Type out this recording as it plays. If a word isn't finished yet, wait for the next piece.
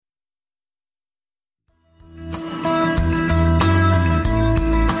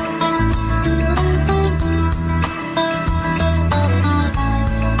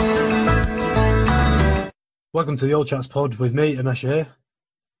Welcome to the Old Chats Pod with me, Amesha here.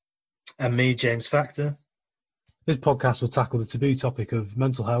 And me, James Factor. This podcast will tackle the taboo topic of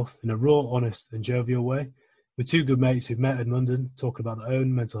mental health in a raw, honest and jovial way, with two good mates who've met in London talking about their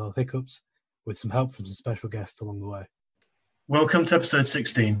own mental health hiccups, with some help from some special guests along the way. Welcome to episode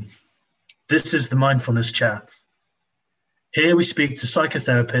 16. This is the Mindfulness Chat. Here we speak to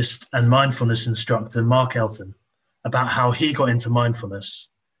psychotherapist and mindfulness instructor Mark Elton about how he got into mindfulness,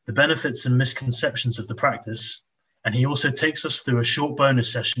 the benefits and misconceptions of the practice, and he also takes us through a short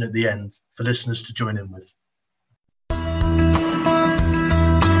bonus session at the end for listeners to join in with.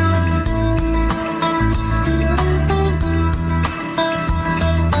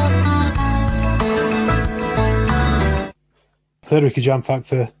 Third week of Jam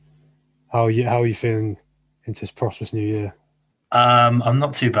Factor, how are you feeling into this prosperous new year? I'm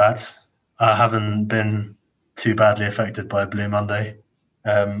not too bad. I haven't been too badly affected by Blue Monday.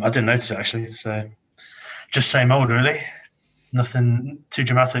 I didn't notice it actually, so just same old really. Nothing too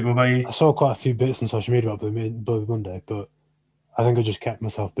dramatic. What about you? I saw quite a few bits on social media about Blue Monday, but I think I just kept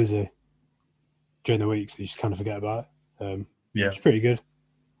myself busy during the week, so you just kind of forget about it. It's pretty good.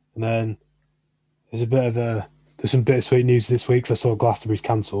 And then there's some bittersweet news this week, because I saw Glastonbury's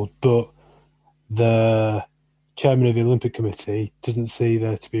cancelled, but the chairman of the Olympic Committee doesn't see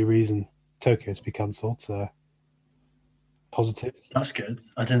there to be a reason Tokyo to be cancelled, so positive. That's good.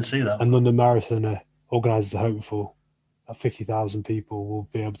 I didn't see that. And London Marathon organisers are hopeful that 50,000 people will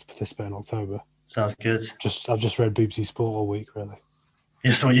be able to participate in October. Sounds good. I've just read BBC Sport all week, really.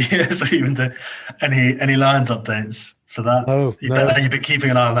 Yes, what you've been doing. Any Lions updates for that? No. You've been keeping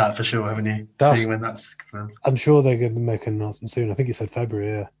an eye on that for sure, haven't you? Seeing when that's confirmed. I'm sure they're going to make an announcement soon. I think it said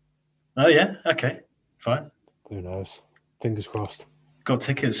February, yeah. Oh, yeah? Okay, fine. Who knows? Fingers crossed. Got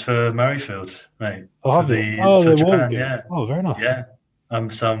tickets for Murrayfield, mate. Oh, for Japan, yeah. Oh, very nice.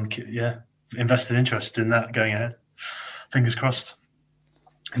 Yeah. Invested interest in that going ahead. Fingers crossed.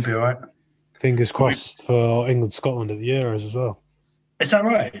 It'll be all right. Fingers crossed for England-Scotland at the Euros as well. Is that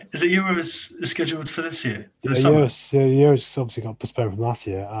right? Is it Euros scheduled for this year? The Euros obviously got postponed from last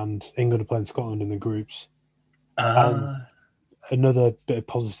year, and England are playing Scotland in the groups. Another bit of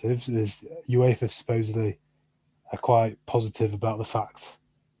positives is UEFA supposedly are quite positive about the fact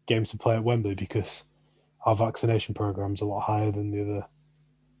games to play at Wembley, because our vaccination programme is a lot higher than the other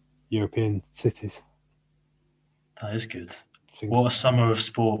European cities. That is good. What a summer of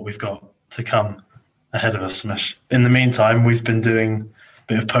sport we've got to come ahead of us, Mesh. In the meantime, we've been doing a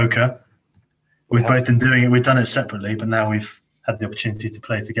bit of poker. We've both been doing it. We've done it separately, but now we've had the opportunity to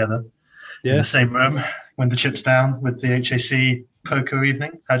play together in the same room when the chips down with the HAC poker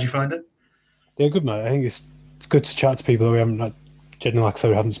evening. How'd you find it? Yeah, good, mate. I think it's good to chat to people who we haven't, generally, like I said,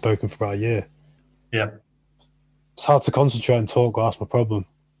 we haven't spoken for about a year. Yeah. It's hard to concentrate and talk. That's my problem.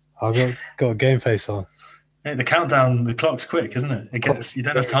 I've got a game face on. Hey, the countdown, the clock's quick, isn't it? You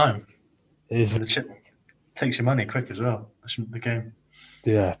don't have time. It is. The chip takes your money quick as well. The game.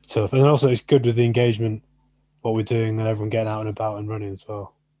 Yeah, tough. And also it's good with the engagement, what we're doing, and everyone getting out and about and running as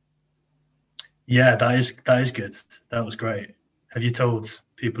well. Yeah, that is good. That was great. Have you told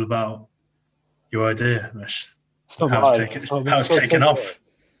people about your idea, Mesh? It's not how it's taken off?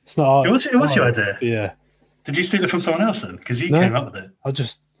 It's not. It was your idea. Yeah. Did you steal it from someone else then? Because you came up with it.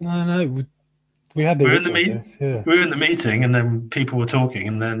 No. We had the. We were in the meeting. Yeah. We were in the meeting, and then people were talking,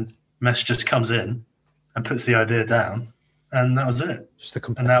 and then Mesh just comes in and puts the idea down, and that was it. Just a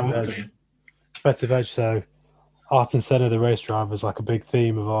competitive edge. So, art and centre, the race driver, is like a big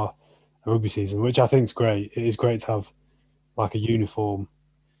theme of our rugby season, which I think is great. It is great to have like a uniform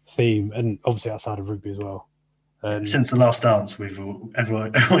theme, and obviously outside of rugby as well. Since the last dance, everyone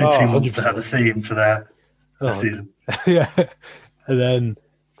wants to have a theme for their season. Yeah, and then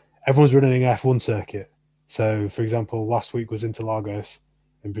everyone's running an F1 circuit. So, for example, last week was Interlagos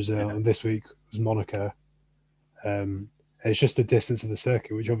in Brazil, and this week was Monaco. And it's just the distance of the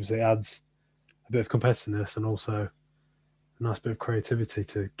circuit, which obviously adds a bit of competitiveness and also a nice bit of creativity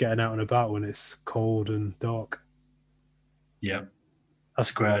to getting out and about when it's cold and dark. Yeah,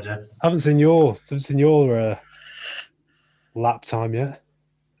 that's a great idea. I haven't seen your lap time yet.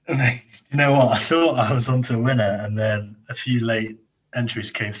 You know what? I thought I was onto a winner, and then a few late entries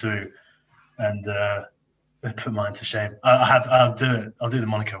came through, and they put mine to shame. I'll do it. I'll do the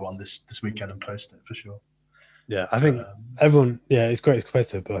Monaco one this weekend and post it for sure. Yeah, I think everyone. Yeah, it's great, it's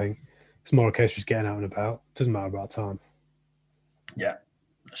competitive, but I think it's more a case of just getting out and about. It doesn't matter about time. Yeah,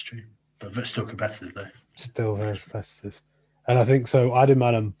 that's true. But it's still competitive though. Still very competitive, and I think so. I did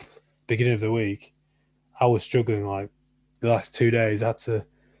mine beginning of the week. I was struggling like the last 2 days. I had to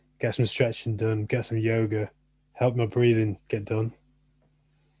get some stretching done, get some yoga, help my breathing get done.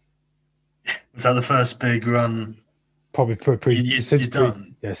 Was that the first big run? Probably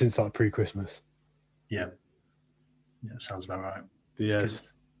since like pre-Christmas. Yeah, sounds about right. But yeah,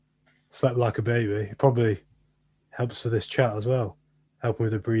 slept like a baby. It probably helps with this chat as well, helping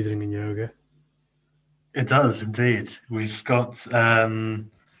with the breathing and yoga. It does indeed. We've got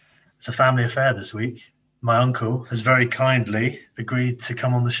it's a family affair this week. My uncle has very kindly agreed to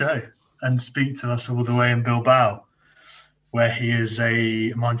come on the show and speak to us all the way in Bilbao, where he is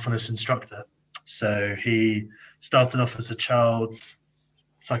a mindfulness instructor. So he started off as a child's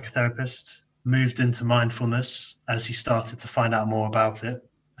psychotherapist, moved into mindfulness as he started to find out more about it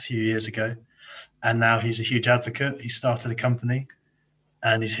a few years ago. And now he's a huge advocate. He started a company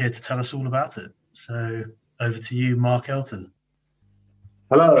and he's here to tell us all about it. So over to you, Mark Elton.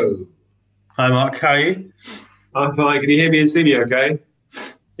 Hello. Hi, Mark. How are you? I'm fine. Can you hear me and see me okay?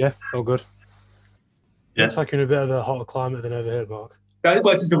 Yeah, all good. Yeah. Looks like you're in a bit of a hotter climate than over here, Mark. Well,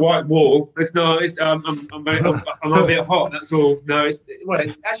 it's just a white wall. It's not. It's I'm a bit hot. That's all. No, it's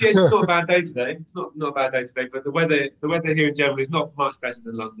not a bad day today. It's not a bad day today. But the weather here in general is not much better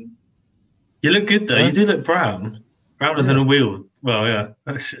than London. You look good though. Yeah. You do look browner than a wheel. Well, yeah.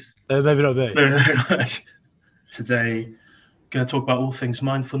 That's just maybe not me. Today, going to talk about all things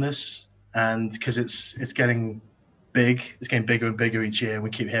mindfulness, and because it's getting big, it's getting bigger and bigger each year. We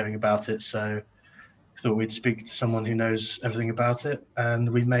keep hearing about it, so I thought we'd speak to someone who knows everything about it,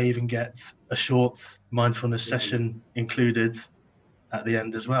 and we may even get a short mindfulness session included at the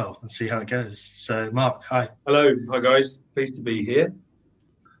end as well, and see how it goes. So, Mark, hi. Hello, hi guys. Pleased to be here.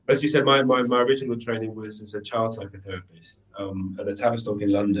 As you said, my original training was as a child psychotherapist at the Tavistock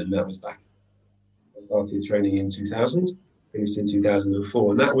in London. That was back. I started training in 2000, finished in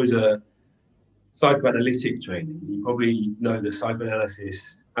 2004, and that was a psychoanalytic training. You probably know that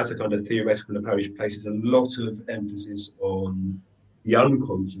psychoanalysis, as a kind of theoretical approach, places a lot of emphasis on the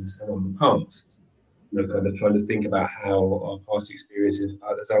unconscious and on the past. You know, kind of trying to think about how our past experiences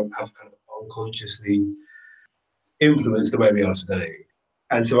have kind of unconsciously influenced the way we are today.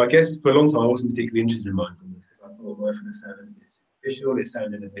 And so I guess for a long time I wasn't particularly interested in mindfulness because I thought mindfulness sounded a bit superficial. It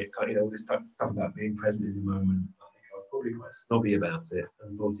sounded a bit kind of, all this stuff about being present in the moment. I think I was probably quite snobby about it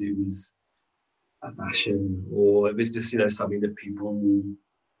and thought it was a fashion, or it was just, something that people who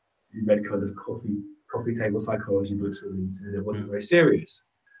read kind of coffee table psychology books were into, and it wasn't very serious.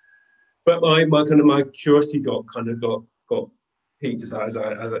 But my curiosity got piqued as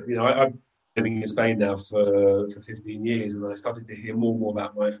I've living in Spain now for 15 years, and I started to hear more and more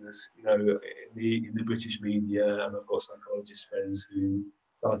about mindfulness, in the British media, and I've got psychologist friends who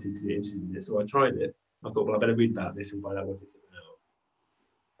started to get interested in it. So I tried it. I thought, well, I better read about this and find out what it's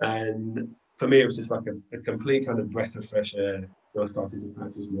about. And for me, it was just like a complete kind of breath of fresh air. I started to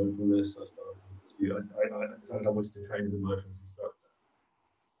practice mindfulness. I decided I wanted to train as a mindfulness instructor.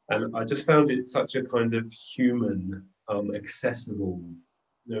 And I just found it such a kind of human, accessible,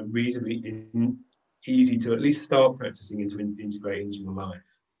 reasonably easy to at least start practicing and to integrate into your life.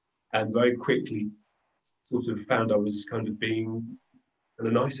 And very quickly sort of found I was kind of being kind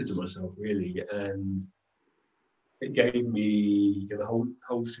of nicer to myself, really. And it gave me a whole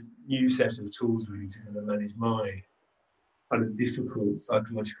new set of tools, really, to kind of manage my kind of difficult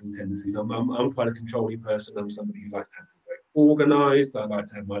psychological tendencies. I'm quite a controlling person. I'm somebody who likes to have things very organised. I like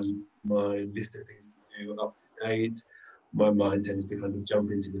to have my list of things to do up to date. My mind tends to kind of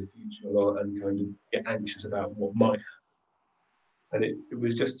jump into the future a lot and kind of get anxious about what might happen. And it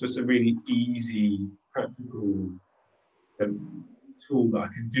was just a really easy, practical tool that I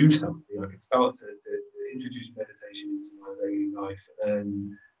could do something. I could start to introduce meditation into my daily life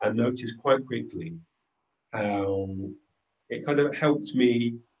and notice quite quickly how it kind of helped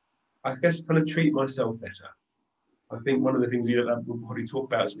me, I guess, kind of treat myself better. I think one of the things we'll probably talk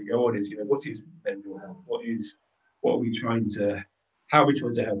about as we go on is, what is mental health? How are we trying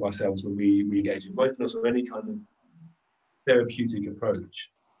to help ourselves when we engage in mindfulness or any kind of therapeutic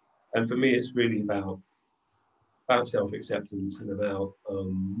approach? And for me, it's really about self-acceptance and about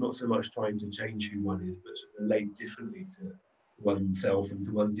not so much trying to change who one is, but to relate differently to oneself and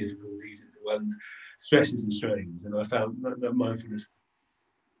to one's difficulties and to one's stresses and strains. And I found that mindfulness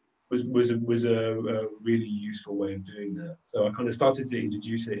was a really useful way of doing that. So I kind of started to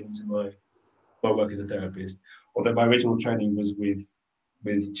introduce it into my work as a therapist. Although my original training was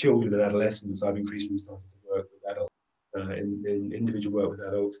with children and adolescents, I've increasingly started to work with adults, in individual work with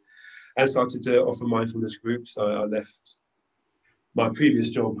adults, and started to offer mindfulness groups. I left my previous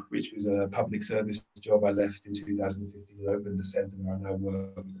job, which was a public service job. I left in 2015 and opened a centre where I now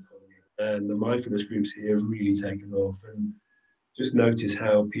work with the colleague. And the mindfulness groups here have really taken off, and just notice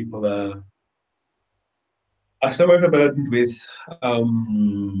how people are so overburdened with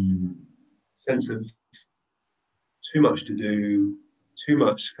sense of too much to do, too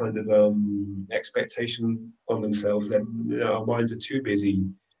much kind of expectation on themselves. That our minds are too busy,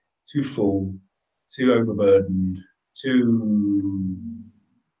 too full, too overburdened, too.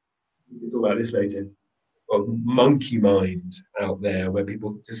 We'll talk about this later. Or monkey mind out there, where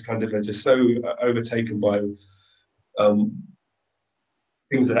people just kind of are just so overtaken by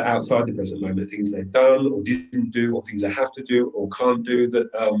things that are outside the present moment, things they've done or didn't do, or things they have to do or can't do. That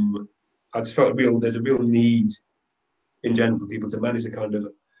I just felt there's a real need in general for people to manage a kind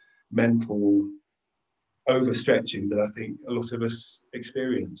of mental overstretching that I think a lot of us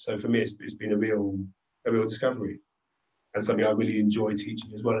experience. So for me, it's been a real discovery, and something I really enjoy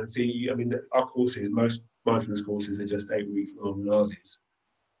teaching as well. And see, I mean, our courses, most mindfulness courses are just 8 weeks long, and ours is.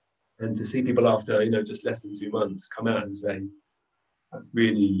 And to see people after, just less than 2 months come out and say, I've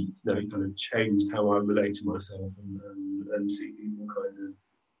really, kind of changed how I relate to myself, and see people kind of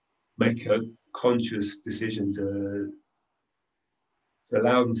make a conscious decision to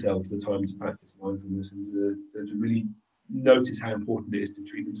allow themselves the time to practice mindfulness and to really notice how important it is to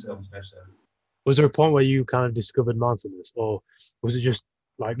treat themselves better. Was there a point where you kind of discovered mindfulness, or was it just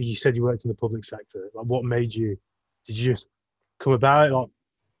like you said you worked in the public sector? Like, what made you? Did you just come about it? Like,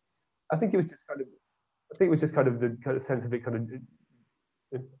 I think it was just kind of the kind of sense of it, kind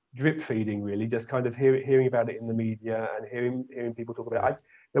of drip feeding, really. Just kind of hearing about it in the media and hearing people talk about it.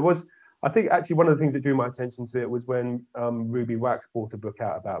 I think actually one of the things that drew my attention to it was when Ruby Wax brought a book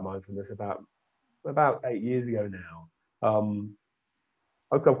out about mindfulness about 8 years ago now.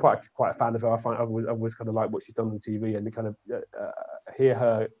 I'm quite a fan of her. I was kind of like what she's done on TV, and to kind of hear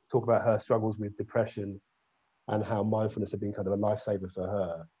her talk about her struggles with depression and how mindfulness had been kind of a lifesaver for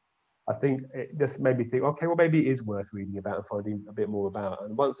her. I think it just made me think, okay, well, maybe it is worth reading about and finding a bit more about.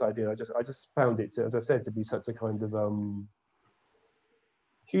 And once I did, I just found it to, as I said, to be such a kind of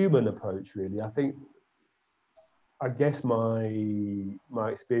human approach, really. I guess my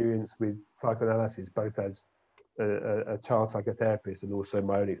experience with psychoanalysis, both as a child psychotherapist and also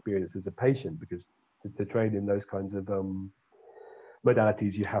my own experience as a patient, because to train in those kinds of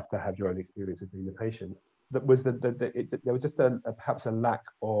modalities, you have to have your own experience of being a patient. That was there was just perhaps a lack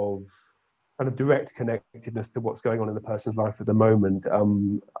of kind of direct connectedness to what's going on in the person's life at the moment.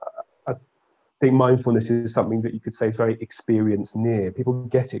 I think mindfulness is something that you could say is very experience near. People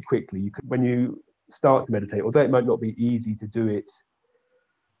get it quickly. When you start to meditate, although it might not be easy to do it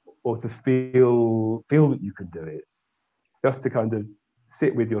or to feel that you can do it, just to kind of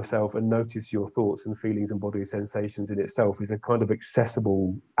sit with yourself and notice your thoughts and feelings and bodily sensations in itself is a kind of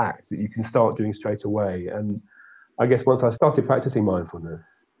accessible act that you can start doing straight away. And I guess once I started practicing mindfulness,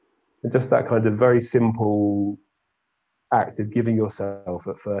 and just that kind of very simple act of giving yourself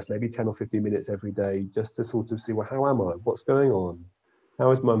at first maybe 10 or 15 minutes every day, just to sort of see, well, how am I? What's going on? How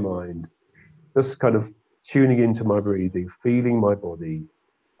is my mind? Just kind of tuning into my breathing, feeling my body,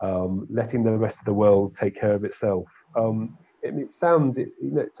 letting the rest of the world take care of itself. It sounds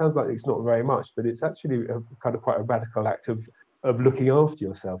like it's not very much, but it's actually a kind of quite a radical act of looking after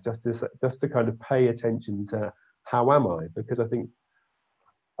yourself, just to kind of pay attention to how am I? Because I think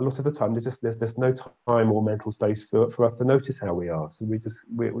a lot of the time there's no time or mental space for us to notice how we are. So we're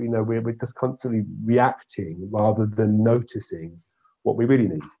just constantly reacting rather than noticing what we really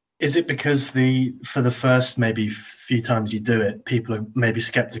need. Is it because for the first maybe few times you do it, people are maybe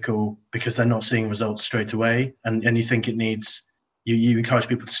skeptical because they're not seeing results straight away, and you think it needs you encourage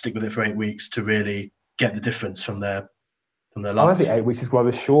people to stick with it for 8 weeks to really get the difference from their life? I think 8 weeks is quite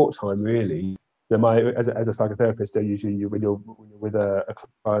a short time, really. As a psychotherapist, usually when you're with a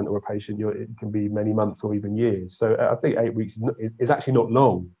client or a patient, it can be many months or even years. So I think 8 weeks is actually not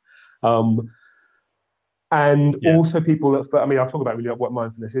long. Also people, I'll talk about really what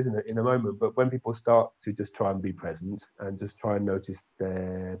mindfulness is in a moment, but when people start to just try and be present and just try and notice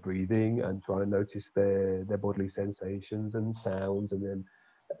their breathing and try and notice their bodily sensations and sounds, and then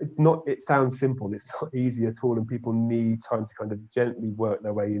it sounds simple, it's not easy at all, and people need time to kind of gently work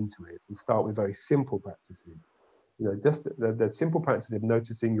their way into it and start with very simple practices. Just the simple practice of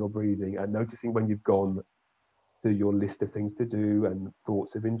noticing your breathing and noticing when you've gone to your list of things to do and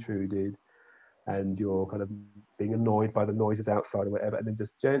thoughts have intruded and you're kind of being annoyed by the noises outside or whatever, and then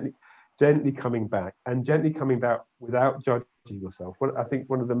just gently coming back without judging yourself. I think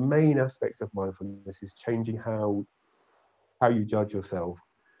one of the main aspects of mindfulness is changing how you judge yourself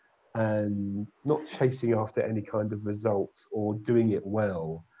and not chasing after any kind of results or doing it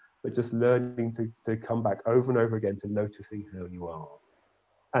well, but just learning to come back over and over again to noticing how you are.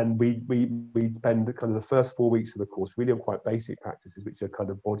 And we spend kind of the first 4 weeks of the course really on quite basic practices, which are kind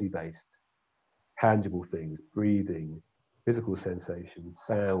of body-based, tangible things, breathing, physical sensations,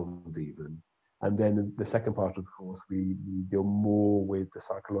 sounds even. And then the second part of the course, we deal more with the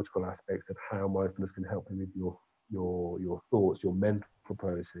psychological aspects of how mindfulness can help you with your thoughts, your mental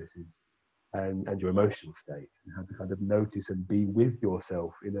processes, and your emotional state, and how to kind of notice and be with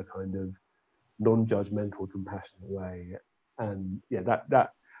yourself in a kind of non-judgmental, compassionate way. And yeah,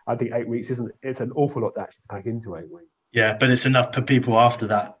 that I think 8 weeks it's an awful lot to actually pack into 8 weeks. Yeah, but it's enough for people after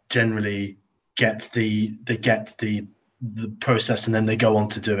that generally get the process, and then they go on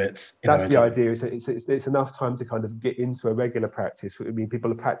to do it. That's the idea. It's enough time to kind of get into a regular practice. I mean,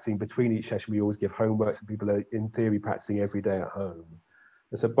 people are practicing between each session. We always give homework, and people are in theory practicing every day at home.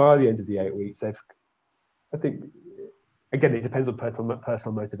 And so by the end of the 8 weeks, I think, again, it depends on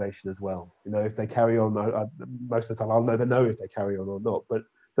personal motivation as well. You know, if they carry on, most of the time I'll never know if they carry on or not. But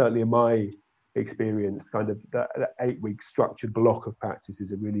certainly in my experience, kind of that 8 week structured block of practice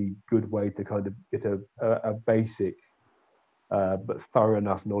is a really good way to kind of get a basic but thorough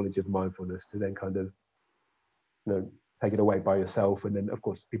enough knowledge of mindfulness to then kind of, you know, take it away by yourself. And then, of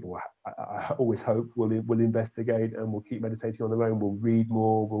course, people, I always hope, will investigate and will keep meditating on their own, will read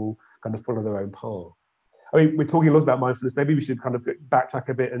more, will kind of follow their own path. I mean, we're talking a lot about mindfulness. Maybe we should kind of backtrack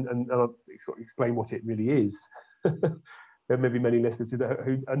a bit and sort of explain what it really is. There may be many listeners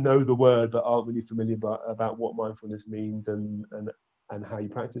who know the word but aren't really familiar about what mindfulness means and how you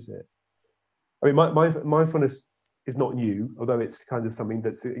practice it. I mean, mindfulness is not new, although it's kind of something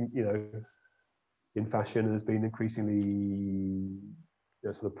that's, you know, in fashion and has been increasingly, you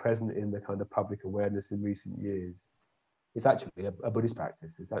know, sort of present in the kind of public awareness in recent years. It's actually a Buddhist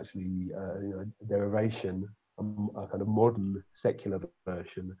practice. It's actually you know, a derivation, a kind of modern secular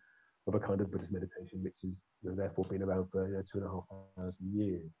version of a kind of Buddhist meditation, which has, you know, therefore been around for, you know, 2,500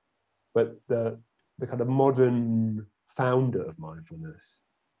 years. But the kind of modern founder of mindfulness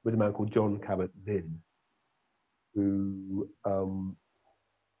was a man called Jon Kabat-Zinn, who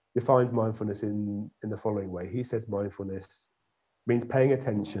defines mindfulness in the following way. He says mindfulness means paying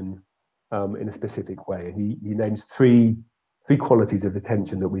attention in a specific way, and he names three qualities of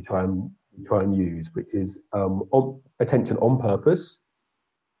attention that we try and use, which is attention on purpose,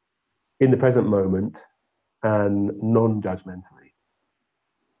 in the present moment, and non-judgmentally.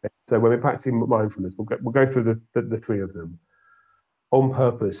 So when we're practicing mindfulness, we'll go through the three of them. On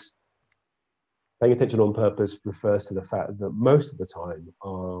purpose. Paying attention on purpose refers to the fact that most of the time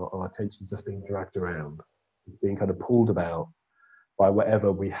our attention is just being dragged around, being kind of pulled about by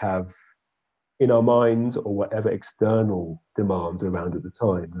whatever we have in our minds or whatever external demands are around at the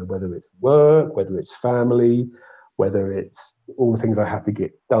time, whether it's work, whether it's family, whether it's all the things I have to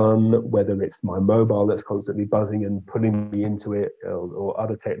get done, whether it's my mobile that's constantly buzzing and pulling me into it, or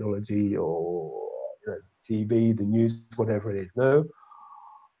other technology, or, you know, TV, the news, whatever it is. No.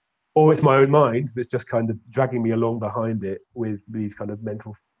 Or it's my own mind that's just kind of dragging me along behind it with these kind of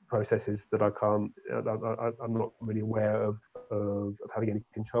mental processes that I'm not really aware of having any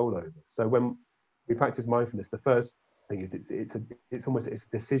control over. So when we practice mindfulness, the first thing is it's almost a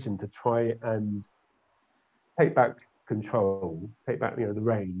decision to try and take back control, take back, you know, the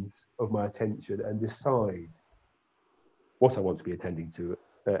reins of my attention and decide what I want to be attending to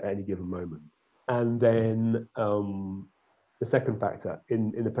at any given moment. And then the second factor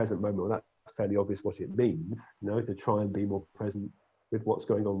in the present moment, well, that's fairly obvious what it means, you know, to try and be more present with what's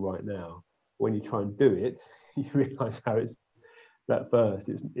going on right now. When you try and do it, you realise how it's that first.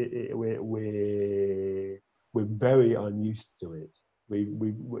 We're very unused to it. We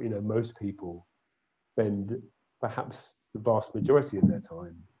you know, most people spend perhaps the vast majority of their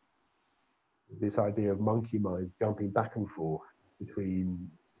time this idea of monkey mind jumping back and forth between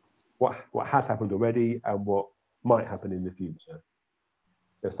what has happened already and what might happen in the future.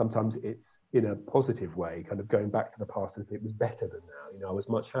 You know, sometimes it's in a positive way, kind of going back to the past and it was better than now. You know, I was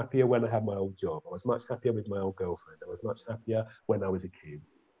much happier when I had my old job. I was much happier with my old girlfriend. I was much happier when I was a kid.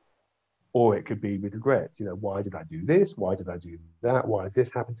 Or it could be with regrets. You know, why did I do this? Why did I do that? Why has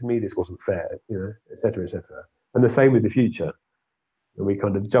this happened to me? This wasn't fair, you know, etc., etc. And the same with the future. And we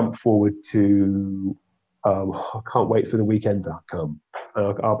kind of jump forward to, I can't wait for the weekend to come.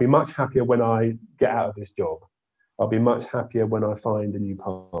 I'll be much happier when I get out of this job. I'll be much happier when I find a new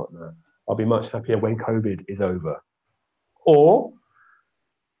partner. I'll be much happier when COVID is over. Or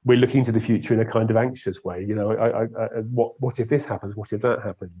we're looking to the future in a kind of anxious way. You know, what if this happens? What if that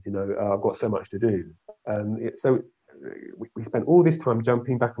happens? You know, I've got so much to do. And so we spend all this time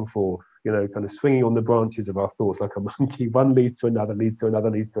jumping back and forth, you know, kind of swinging on the branches of our thoughts like a monkey. One leads to another, leads to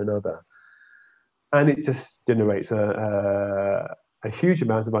another, leads to another. And it just generates a huge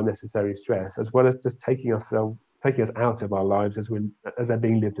amount of unnecessary stress, as well as just taking us out of our lives as they're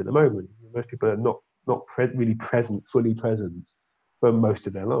being lived at the moment. Most people are not really present, fully present for most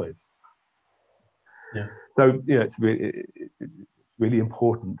of their lives. Yeah. So, it's really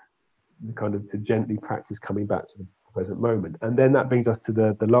important kind of to gently practice coming back to the present moment. And then that brings us to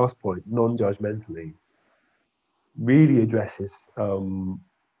the last point, non-judgmentally. Really addresses our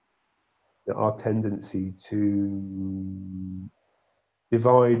tendency to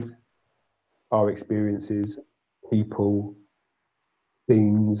divide our experiences, people,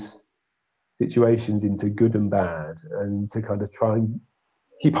 things, situations into good and bad, and to kind of try and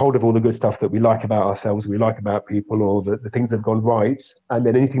keep hold of all the good stuff that we like about ourselves, we like about people, or the things that have gone right. And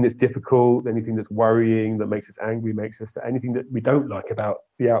then anything that's difficult, anything that's worrying, that makes us angry, makes us anything that we don't like about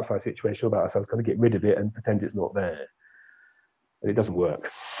the outside situation, about ourselves, kind of get rid of it and pretend it's not there. And it doesn't work.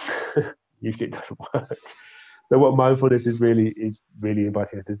 Usually it doesn't work. So what mindfulness is really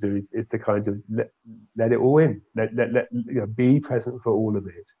inviting us to do is to kind of let it all in. Be present for all of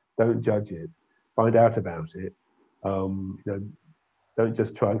it. Don't judge it. Find out about it. Don't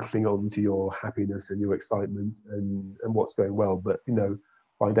just try and cling on to your happiness and your excitement and what's going well, but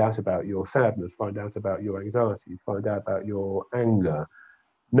find out about your sadness, find out about your anxiety, find out about your anger.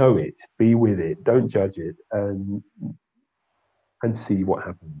 Know it, be with it, don't judge it, and see what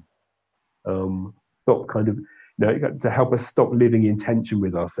happens. Stop kind of, to help us stop living in tension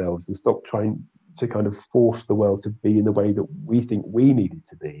with ourselves and stop trying to kind of force the world to be in the way that we think we need it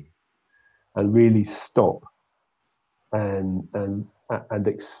to be, and really stop and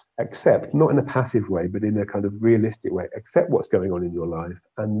accept, not in a passive way, but in a kind of realistic way, accept what's going on in your life,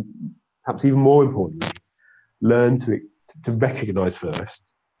 and perhaps even more importantly, learn to recognize first,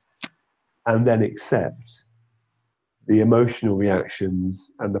 and then accept the emotional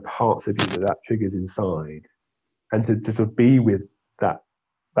reactions and the parts of you that triggers inside, and to sort of be with that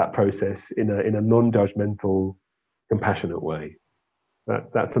process in a non-judgmental, compassionate way.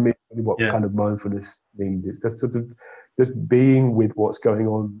 That for me is what kind of mindfulness means. It's just sort of just being with what's going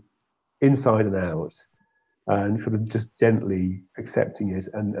on inside and out, and sort of just gently accepting it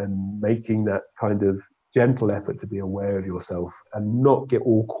and making that kind of gentle effort to be aware of yourself and not get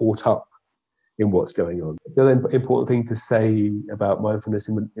all caught up in what's going on. The other important thing to say about mindfulness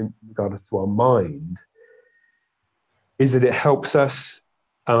in regards to our mind is that it helps us,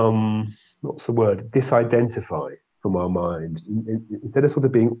 disidentify from our mind. Instead of sort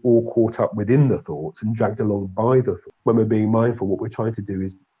of being all caught up within the thoughts and dragged along by the thoughts, when we're being mindful, what we're trying to do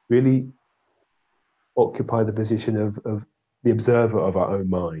is really occupy the position of the observer of our own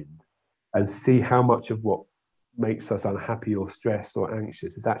mind, and see how much of what makes us unhappy or stressed or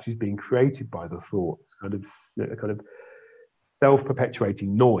anxious is actually being created by the thoughts, kind of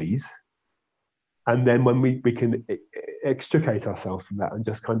self-perpetuating noise. And then when we can extricate ourselves from that and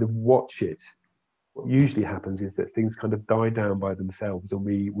just kind of watch it, what usually happens is that things kind of die down by themselves, and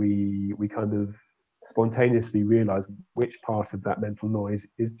we kind of spontaneously realize which part of that mental noise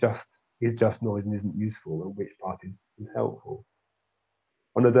is just noise and isn't useful, and which part is helpful.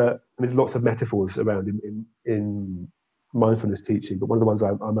 There's lots of metaphors around in mindfulness teaching, but one of the ones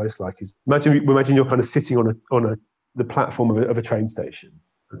I most like is imagine you're kind of sitting on the platform of a train station,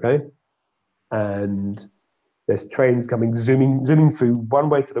 okay, and there's trains coming, zooming through one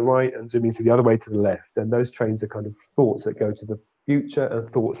way to the right and zooming through the other way to the left. And those trains are kind of thoughts that go to the future and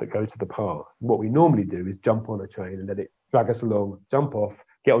thoughts that go to the past. And what we normally do is jump on a train and let it drag us along, jump off,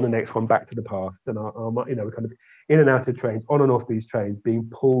 get on the next one, back to the past. And we're kind of in and out of trains, on and off these trains, being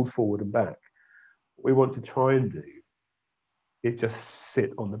pulled forward and back. What we want to try and do is just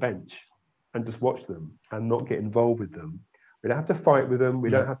sit on the bench and just watch them and not get involved with them. We don't have to fight with them.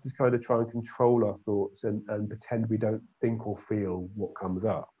 We don't have to kind of try and control our thoughts and pretend we don't think or feel what comes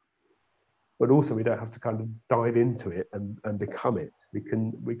up. But also we don't have to kind of dive into it and become it.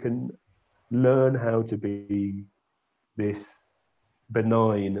 We can learn how to be this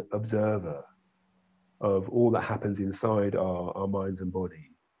benign observer of all that happens inside our minds and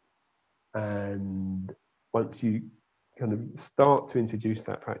body. And once you kind of start to introduce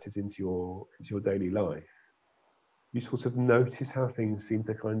that practice into your daily life, you sort of notice how things seem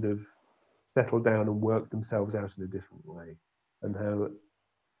to kind of settle down and work themselves out in a different way, and how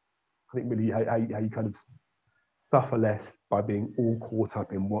I think really how you kind of suffer less by being all caught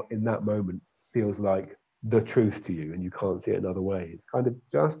up in what in that moment feels like the truth to you, and you can't see it another way. It's kind of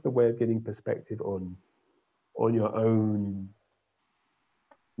just a way of getting perspective on your own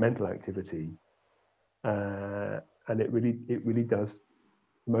mental activity, and it really does,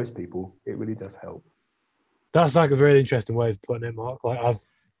 for most people, it really does help. That's like a really interesting way of putting it, Mark. Like I've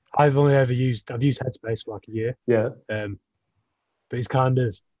used Headspace for like a year. Yeah. But I kind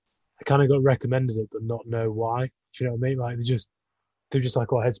of got recommended it, but not know why. Do you know what I mean? Like they're just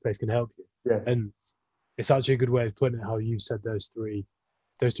like, oh, Headspace can help you. Yeah. And it's actually a good way of putting it, how you said those three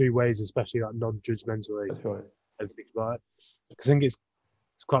those three ways, especially like non-judgmentally. That's right. And think about it. I think it's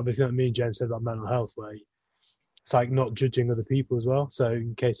quite a big thing that me and James said about mental health, where it's like not judging other people as well. So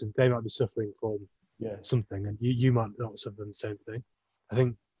in case of they might be suffering from something, and you might not suffer from the same thing. I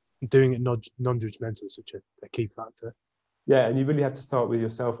think doing it non-judgmental is such a key factor. Yeah, and you really have to start with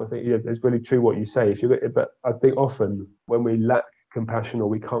yourself. I think it's really true what you say. But I think often when we lack compassion or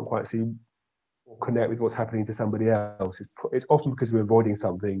we can't quite see or connect with what's happening to somebody else, it's often because we're avoiding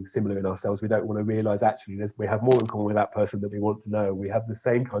something similar in ourselves. We don't want to realise actually we have more in common with that person that we want to know. We have the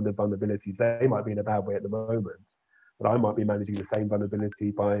same kind of vulnerabilities. They might be in a bad way at the moment, but I might be managing the same vulnerability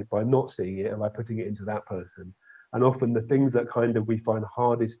by not seeing it and by putting it into that person. And often the things that kind of we find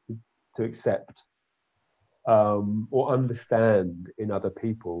hardest to accept or understand in other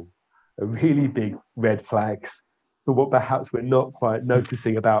people are really big red flags for what perhaps we're not quite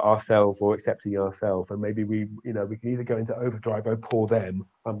noticing about ourselves or accepting ourselves. And maybe we can either go into overdrive, oh, poor them,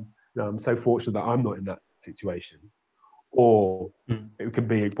 I'm so fortunate that I'm not in that situation. Or it could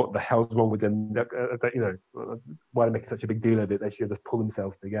be, what the hell's wrong with them? Why are they making such a big deal of it? They should just pull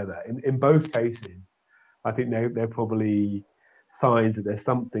themselves together. In both cases, I think they're probably signs that there's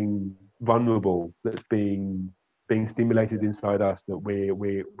something vulnerable that's being stimulated inside us that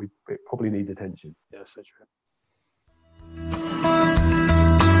it probably needs attention. Yeah, so true.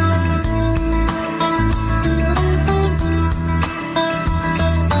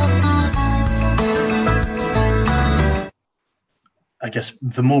 I guess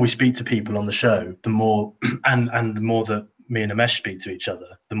the more we speak to people on the show, the more, and the more that me and Amesh speak to each other,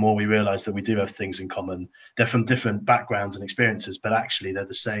 the more we realise that we do have things in common. They're from different backgrounds and experiences, but actually they're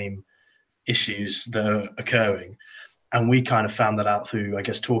the same issues that are occurring. And we kind of found that out through, I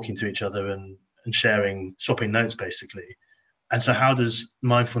guess, talking to each other and swapping notes, basically. And so how does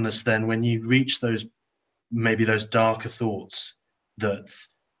mindfulness then, when you reach those darker thoughts that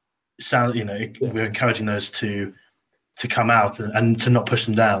sound, we're encouraging those to come out and to not push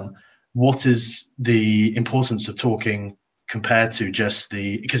them down, what is the importance of talking compared to just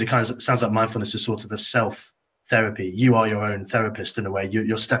because it kind of sounds like mindfulness is sort of a self-therapy. You are your own therapist in a way.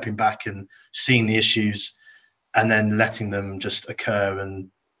 You're stepping back and seeing the issues and then letting them just occur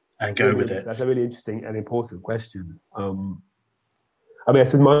and go with it. That's a really interesting and important question. I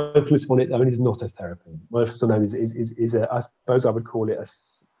suppose mindfulness on its own is not a therapy. Mindfulness on its own is I suppose I would call it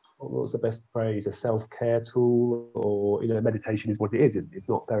what's the best phrase? A self-care tool, or meditation is what it is. It's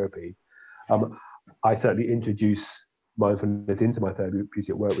not therapy. I certainly introduce mindfulness into my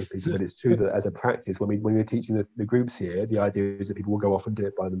therapeutic work with people, but it's true that as a practice, when we're teaching the groups here, the idea is that people will go off and do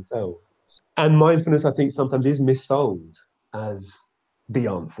it by themselves. And mindfulness, I think, sometimes is missold as the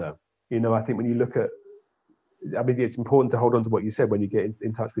answer. I think when you look at, it's important to hold on to what you said when you get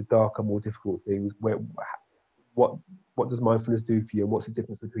in touch with darker, more difficult things. What does mindfulness do for you, and what's the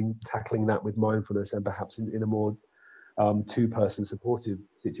difference between tackling that with mindfulness and perhaps in a more two-person supportive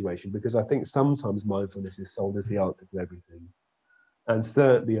situation? Because I think sometimes mindfulness is sold as the answer to everything. And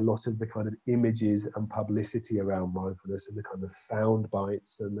certainly a lot of the kind of images and publicity around mindfulness and the kind of sound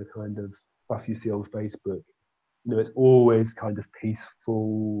bites and the kind of stuff you see on Facebook, it's always kind of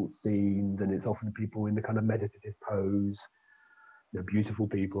peaceful scenes, and it's often people in the kind of meditative pose, beautiful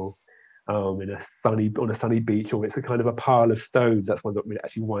people on a sunny beach, or it's a kind of a pile of stones. That's one that really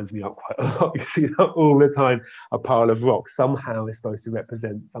actually winds me up quite a lot. You see that all the time. A pile of rocks somehow is supposed to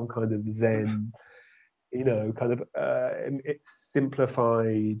represent some kind of Zen, kind of it's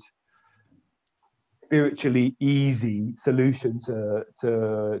simplified, spiritually easy solution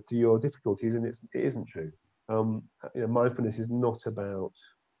to your difficulties, and it isn't true. Mindfulness is not about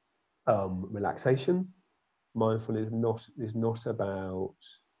relaxation. Mindfulness is not about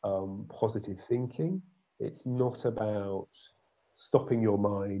positive thinking. It's not about stopping your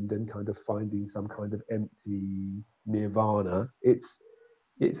mind and kind of finding some kind of empty nirvana. It's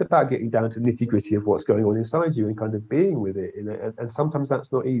about getting down to nitty gritty of what's going on inside you and kind of being with it. And sometimes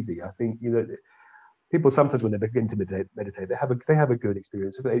that's not easy. I think people sometimes when they begin to meditate, they have a good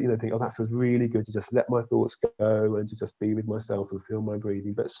experience. They think, oh, that feels really good to just let my thoughts go and to just be with myself and feel my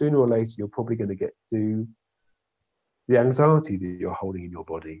breathing. But sooner or later, you're probably going to get to the anxiety that you're holding in your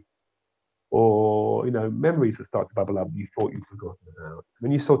body, or memories that start to bubble up you thought you'd forgotten about.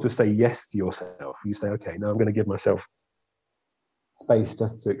 When you sort of say yes to yourself, you say, okay, now I'm going to give myself space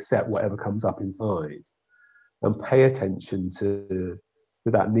just to accept whatever comes up inside, and pay attention to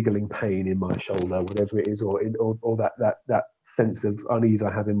that niggling pain in my shoulder, whatever it is, or that sense of unease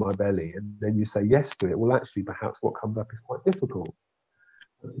I have in my belly, and then you say yes to it. Well, actually, perhaps what comes up is quite difficult.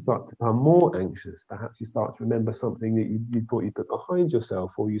 You start to become more anxious. Perhaps you start to remember something that you thought you put behind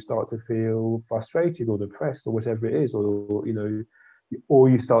yourself, or you start to feel frustrated or depressed or whatever it is, or or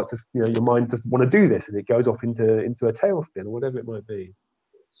you start to, your mind doesn't want to do this and it goes off into a tailspin or whatever it might be.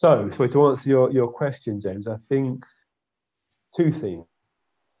 So to answer your question, James, I think two things.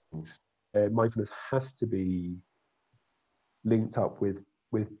 Mindfulness has to be linked up with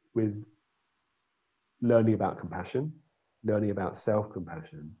learning about compassion, learning about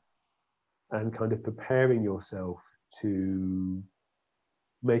self-compassion, and kind of preparing yourself to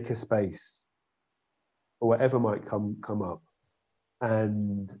make a space or whatever might come up,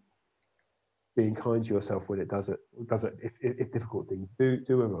 and being kind to yourself when it does it if difficult things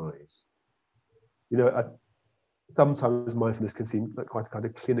do arise. Sometimes mindfulness can seem like quite a kind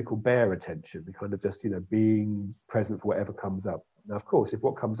of clinical bare attention, the kind of just being present for whatever comes up. Now, of course, if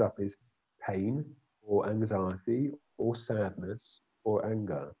what comes up is pain or anxiety or sadness or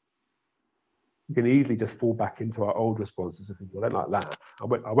anger, you can easily just fall back into our old responses and think, well, I don't like that. I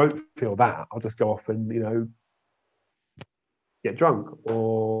won't feel that. I'll just go off and get drunk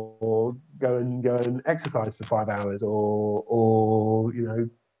or go and exercise for 5 hours or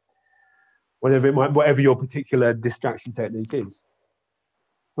whatever your particular distraction technique is.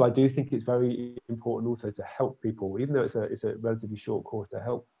 So I do think it's very important also to help people, even though it's a relatively short course, to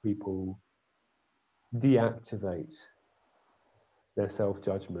help people deactivate their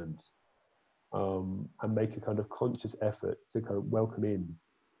self-judgment, and make a kind of conscious effort to kind of welcome in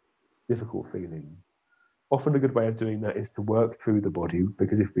difficult feeling. Often a good way of doing that is to work through the body,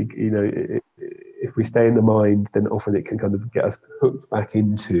 because if we stay in the mind, then often it can kind of get us hooked back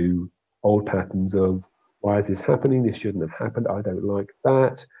into old patterns of, why is this happening? This shouldn't have happened. I don't like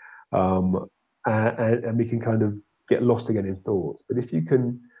that. And we can kind of get lost again in thoughts. But if you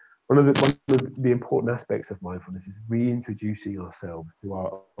can, one of the important aspects of mindfulness is reintroducing ourselves to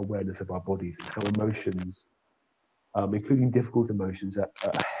our awareness of our bodies and how emotions, including difficult emotions, are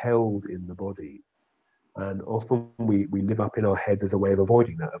held in the body. And often we live up in our heads as a way of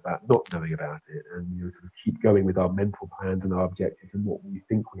avoiding that, about not knowing about it, and sort of keep going with our mental plans and our objectives and what we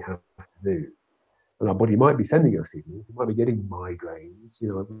think we have to do. And our body might be sending us signals. We might be getting migraines.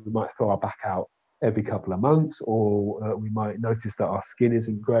 We might throw our back out every couple of months, or we might notice that our skin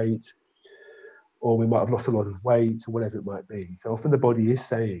isn't great, or we might have lost a lot of weight, or whatever it might be. So often the body is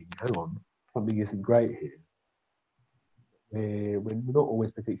saying, hang on, something isn't great here. We're not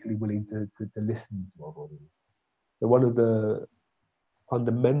always particularly willing to listen to our body. So one of the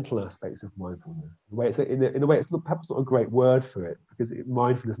fundamental aspects of mindfulness, in a way it's perhaps not a great word for it, because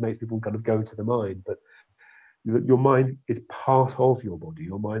mindfulness makes people kind of go to the mind, but your mind is part of your body.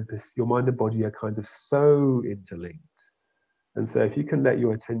 Your mind and body are kind of so interlinked. And so if you can let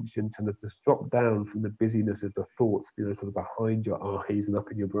your attention kind of just drop down from the busyness of the thoughts, sort of behind your eyes and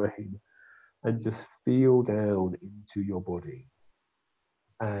up in your brain, and just feel down into your body,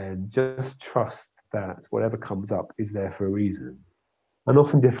 and just trust that whatever comes up is there for a reason. And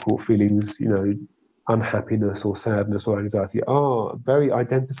often difficult feelings, unhappiness or sadness or anxiety, are very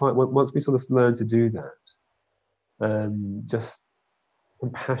identified. Once we sort of learn to do that, and just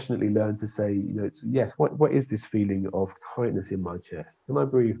compassionately learn to say, yes, what is this feeling of tightness in my chest? Can I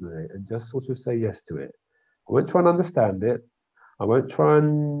breathe with it? And just sort of say yes to it. I won't try and understand it. I won't try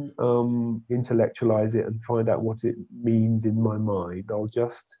and intellectualize it and find out what it means in my mind. I'll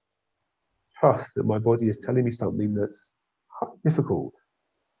just trust that my body is telling me something that's difficult.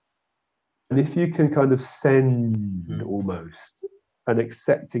 And if you can kind of send almost an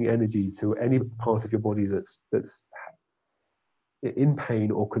accepting energy to any part of your body that's in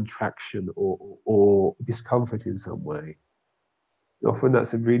pain or contraction or discomfort in some way, often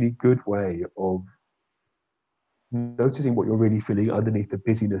that's a really good way of noticing what you're really feeling underneath the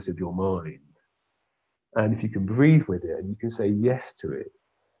busyness of your mind. And if you can breathe with it and you can say yes to it,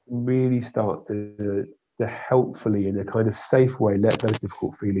 really start to helpfully, in a kind of safe way, let those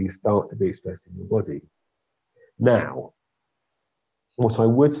difficult feelings start to be expressed in your body. Now, what I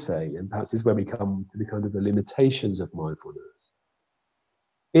would say, and perhaps this is where we come to the kind of the limitations of mindfulness,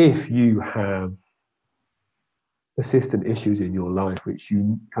 if you have persistent issues in your life which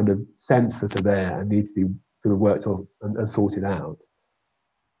you kind of sense that are there and need to be sort of worked on and sorted out,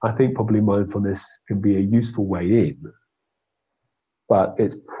 I think probably mindfulness can be a useful way in, but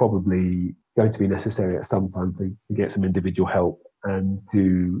it's probably going to be necessary at some time to get some individual help and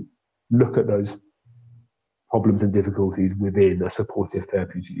to look at those problems and difficulties within a supportive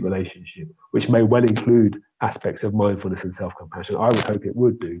therapeutic relationship, which may well include aspects of mindfulness and self-compassion. I would hope it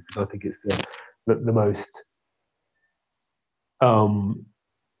would do, because I think it's the most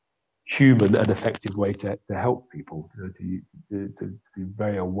human and effective way to help people, to be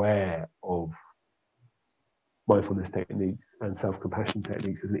very aware of mindfulness techniques and self-compassion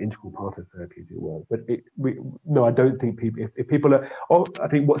techniques as an integral part of therapeutic work. But I don't think people, if people are, I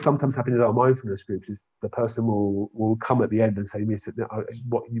think what sometimes happens in our mindfulness groups is the person will come at the end and say,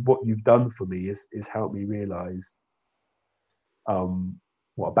 what you've done for me is help me realize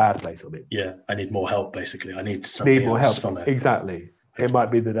what a bad place I'm in. Yeah, I need more help, basically. I need something else from it. Exactly. Okay. It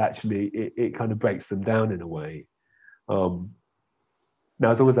might be that actually it kind of breaks them down in a way. Now,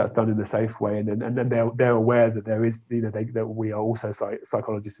 as long as that's done in a safe way, and then they're aware that there is, that we are also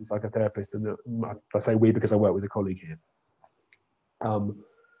psychologists and psychotherapists, and I say we because I work with a colleague here.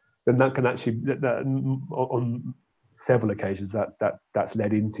 Then that can actually, on several occasions, that's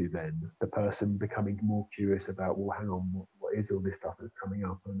led into then the person becoming more curious about, well, hang on, what is all this stuff that's coming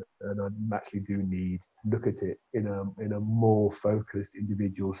up, and I actually do need to look at it in a more focused,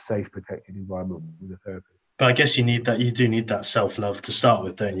 individual, safe, protected environment with a therapist. But I guess you do need that self-love to start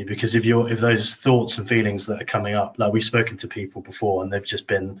with, don't you? Because if those thoughts and feelings that are coming up, like we've spoken to people before, and they've just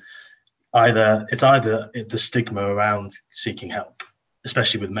been either the stigma around seeking help,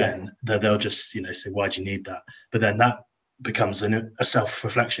 especially with men, that they'll just, say, why do you need that? But then that becomes a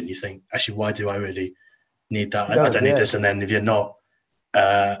self-reflection. You think, actually, why do I really need that? I don't need this. And then if you're not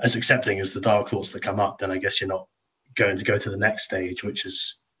as accepting as the dark thoughts that come up, then I guess you're not going to go to the next stage, which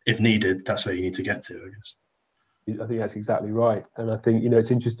is, if needed, that's where you need to get to, I guess. I think that's exactly right, and I think it's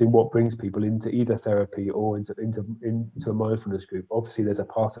interesting what brings people into either therapy or into a mindfulness group. Obviously, there's a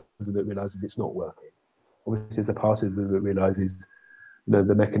part of them that realizes it's not working. Obviously, there's a part of them that realizes,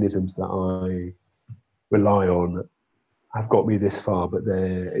 the mechanisms that I rely on have got me this far, but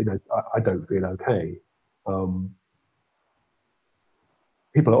I don't feel okay.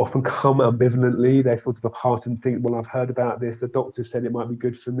 People often come ambivalently. They're sort of a part and think, well, I've heard about this. The doctor said it might be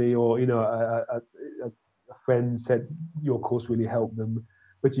good for me, or a friend said your course really helped them.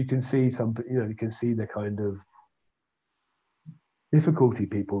 But you can see you can see the kind of difficulty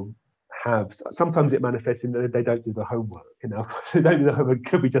people have. Sometimes it manifests in that they don't do the homework. They don't do the homework. It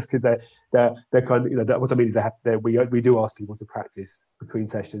could be just because they're kind of, that what I mean is we do ask people to practice between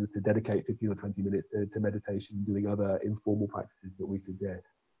sessions, to dedicate 15 or 20 minutes to meditation, doing other informal practices that we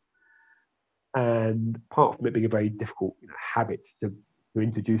suggest. And apart from it being a very difficult habit to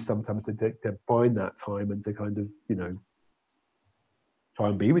introduce, sometimes to find that time and to kind of try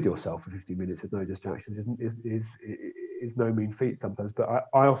and be with yourself for 15 minutes with no distractions is no mean feat sometimes. But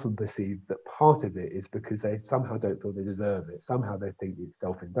I often perceive that part of it is because they somehow don't feel they deserve it. Somehow they think it's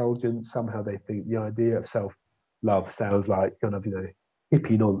self-indulgent. Somehow they think the idea of self-love sounds like kind of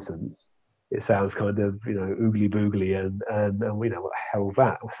hippie nonsense. It sounds kind of oogly boogly and what the hell's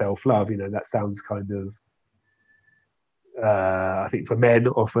that? Self-love, that sounds kind of I think for men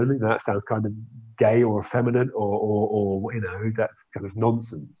often that sounds kind of gay or effeminate or that's kind of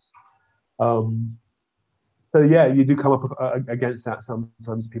nonsense. So you do come up against that.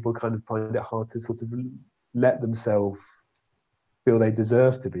 Sometimes people kind of find it hard to sort of let themselves feel they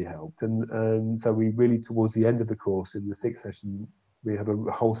deserve to be helped, and so we really, towards the end of the course, in the 6th session, we have a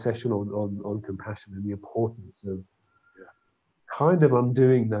whole session on compassion and the importance of kind of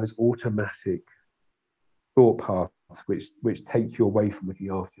undoing those automatic thought paths which take you away from looking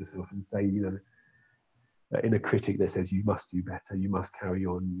after yourself and say, inner critic that says you must do better, you must carry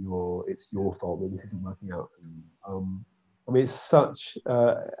on, it's your fault that this isn't working out for you. I mean, it's such,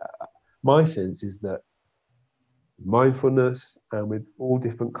 my sense is that mindfulness and with all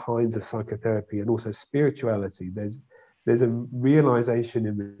different kinds of psychotherapy and also spirituality, there's a realization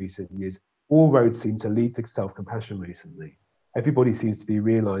in recent years, all roads seem to lead to self-compassion recently. Everybody seems to be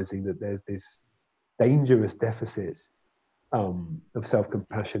realizing that there's this dangerous deficit of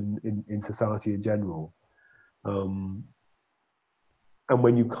self-compassion in society in general. And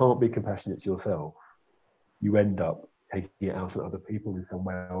when you can't be compassionate to yourself, you end up taking it out on other people in some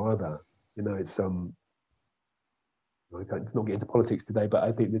way or other. It's let's not get into politics today, but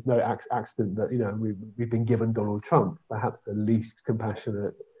I think there's no accident that we've been given Donald Trump, perhaps the least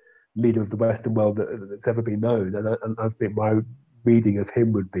compassionate leader of the Western world that's ever been known. And I think my reading of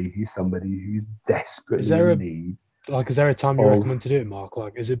him would be he's somebody who's desperately in need. Is there a time you recommend to do it, Mark?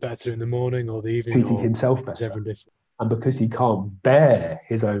 Is it better in the morning or the evening? Treating himself better. And because he can't bear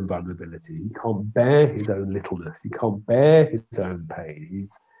his own vulnerability, he can't bear his own littleness, he can't bear his own pain.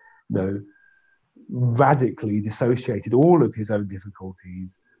 He's, radically dissociated all of his own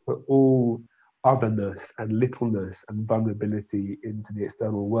difficulties, but all otherness and littleness and vulnerability into the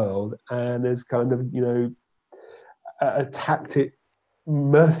external world, and has kind of, attacked it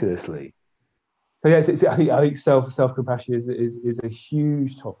mercilessly. So I think self-compassion is a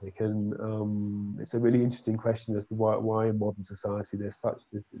huge topic, and it's a really interesting question as to why in modern society there's such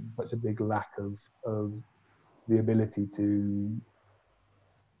a big lack of the ability to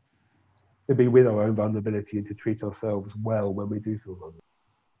be with our own vulnerability and to treat ourselves well when we do feel vulnerable.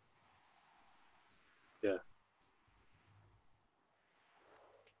 Yeah.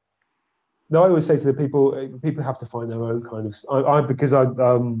 No, I always say to the people have to find their own kind of. Because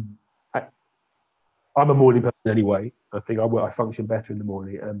I'm a morning person anyway. I think I function better in the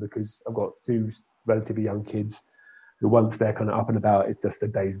morning, and because I've got two relatively young kids, who once they're kind of up and about, it's just the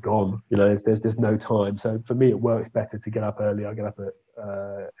day's gone. You know, there's no time. So for me, it works better to get up early. I get up at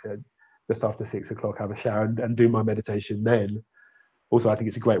just after 6 o'clock, have a shower and do my meditation then. Also, I think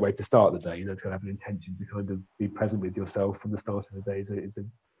it's a great way to start the day. You know, to have an intention to kind of be present with yourself from the start of the day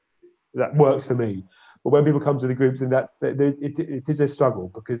that works for me. But when people come to the groups, and it is a struggle,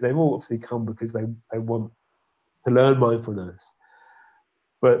 because they've all obviously come because they want to learn mindfulness,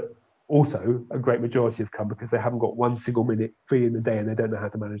 but also a great majority have come because they haven't got one single minute free in the day and they don't know how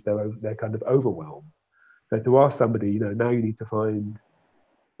to manage their kind of overwhelm. So to ask somebody, you know, now you need to find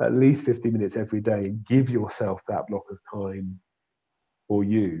at least 50 minutes every day and give yourself that block of time for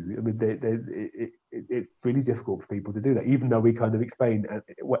you. I mean, it's really difficult for people to do that, even though we kind of explain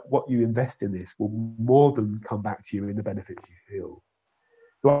what you invest in this will more than come back to you in the benefits you feel.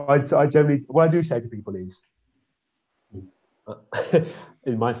 So I generally, what I do say to people is,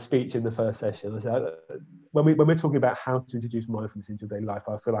 in my speech in the first session, I said, when we're talking about how to introduce mindfulness into your daily life,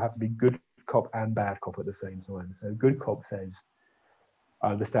 I feel I have to be good cop and bad cop at the same time. So good cop says,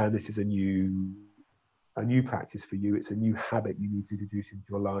 I understand this is a new practice for you. It's a new habit you need to introduce into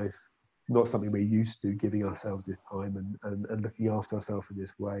your life. Not something we're used to, giving ourselves this time and looking after ourselves in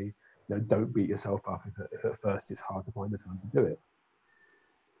this way. You know, don't beat yourself up if at first it's hard to find the time to do it.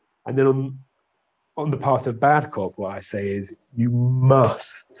 And then on the part of bad cop, what I say is you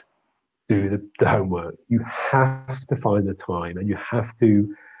must do the homework. You have to find the time, and you have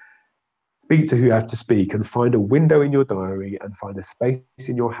to speak to who you have to speak, and find a window in your diary and find a space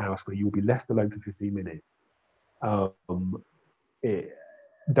in your house where you'll be left alone for 15 minutes.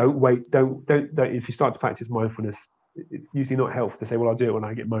 Don't wait. Don't. If you start to practice mindfulness, it's usually not helpful to say, "Well, I'll do it when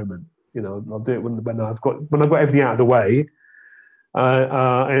I get a moment." You know, I'll do it when I've got everything out of the way.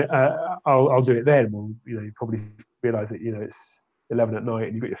 I'll do it then. Well, you know, you probably realise that, you know, it's 11 at night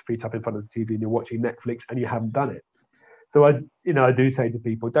and you've got your feet up in front of the TV and you're watching Netflix and you haven't done it. So I do say to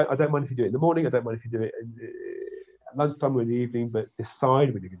people, I don't mind if you do it in the morning. I don't mind if you do it at lunchtime or in the evening, but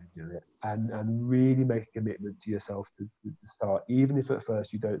decide when you're going to do it and really make a commitment to yourself to start, even if at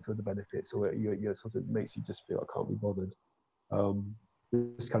first you don't feel the benefits, or you sort of makes you just feel I can't be bothered.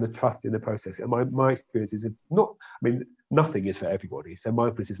 Just kind of trust in the process. And my experience is nothing is for everybody. So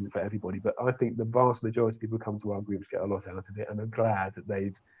mindfulness isn't for everybody, but I think the vast majority of people who come to our groups get a lot out of it and are glad that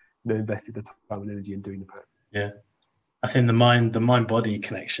they've, you know, invested the time and energy in doing the practice. Yeah. I think the mind body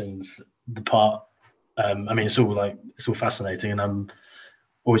connections, the part, it's all fascinating, and I'm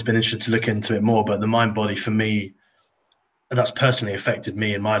always been interested to look into it more, but the mind body for me, that's personally affected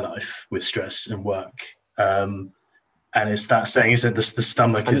me in my life with stress and work. And it's that saying, isn't it? The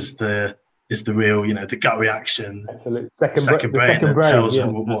stomach is the real, you know, the gut reaction, second brain that tells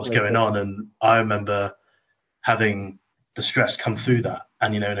what's going on. And I remember having the stress come through that,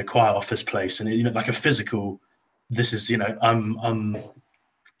 and, you know, in a quiet office place, and, you know, like a physical, this is, you know, I'm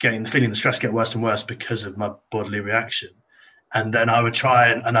feeling the stress get worse and worse because of my bodily reaction. And then I would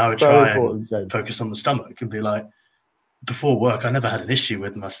try and focus on the stomach and be like, before work, I never had an issue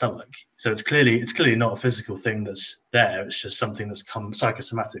with my stomach. So it's clearly not a physical thing that's there. It's just something that's come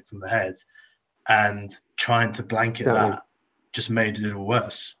psychosomatic from the head, and trying to blanket that just made it all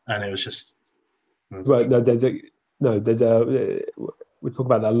worse. And it was just right. We talk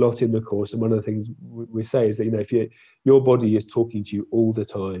about that a lot in the course, and one of the things we say is that, you know, if your body is talking to you all the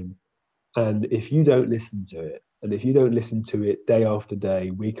time, and if you don't listen to it, and if you don't listen to it day after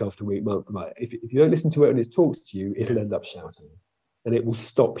day, week after week, month, if you don't listen to it and it talks to you, it'll end up shouting, and it will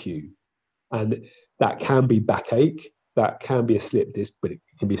stop you. And that can be backache, that can be a slip disc, but it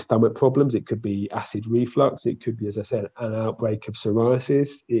can be stomach problems. It could be acid reflux. It could be, as I said, an outbreak of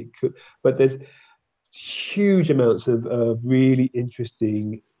psoriasis. But there's huge amounts of really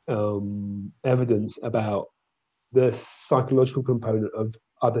interesting evidence about the psychological component of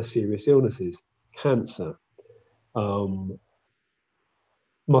other serious illnesses, cancer,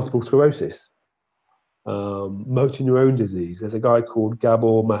 multiple sclerosis, motor neurone disease. There's a guy called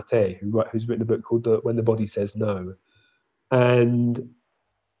Gabor Mate who's written a book called When the Body Says No, and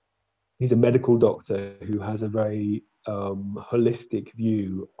he's a medical doctor who has a very holistic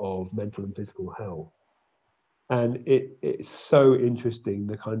view of mental and physical health. And it's so interesting,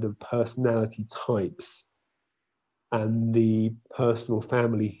 the kind of personality types and the personal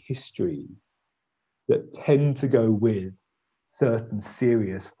family histories that tend to go with certain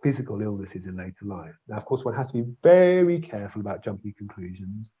serious physical illnesses in later life. Now, of course, one has to be very careful about jumping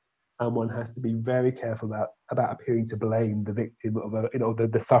conclusions, and one has to be very careful about appearing to blame the victim of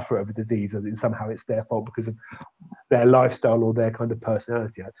the sufferer of a disease, and somehow it's their fault because of their lifestyle or their kind of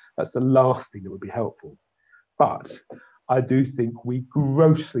personality. That's the last thing that would be helpful. But I do think we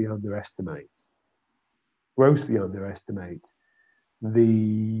grossly underestimate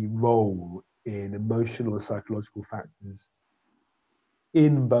the role in emotional and psychological factors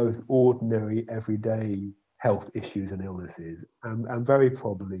in both ordinary, everyday health issues and illnesses, and very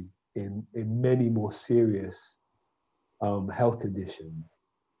probably in many more serious health conditions.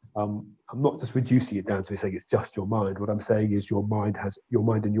 I'm not just reducing it down to saying it's just your mind. What I'm saying is your mind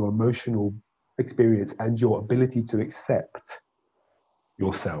and your emotional experience and your ability to accept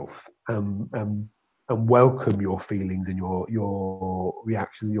yourself and welcome your feelings and your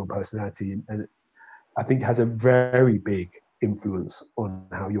reactions and your personality, and I think has a very big influence on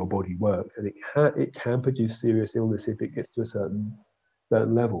how your body works, and it can produce serious illness if it gets to a certain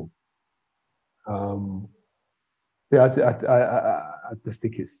level. I just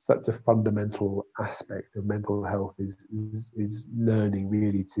think it's such a fundamental aspect of mental health is learning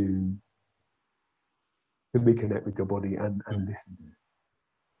really to reconnect with your body and listen to it.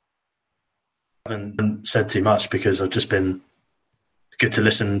 I haven't said too much because I've just been good to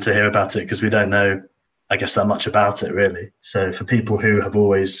listen to hear about it, because we don't know, I guess, that much about it really. So for people who have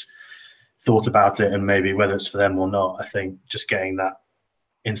always thought about it, and maybe whether it's for them or not, I think just getting that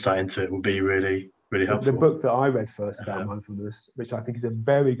insight into it will be really, really helpful. The book that I read first about mindfulness, which I think is a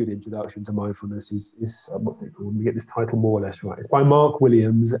very good introduction to mindfulness, is what's it called? We get this title more or less right. It's by Mark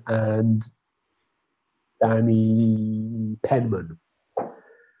Williams and Danny Penman,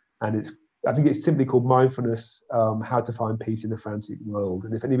 and I think it's simply called Mindfulness: How to Find Peace in a Frantic World.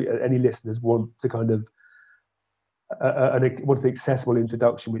 And if any listeners want to kind of want an accessible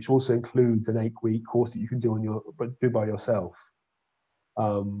introduction, which also includes an 8-week course that you can do by yourself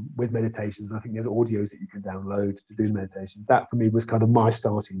with meditations. I think there's audios that you can download to do meditations. That for me was kind of my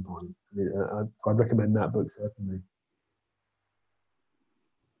starting point. I'd recommend that book certainly.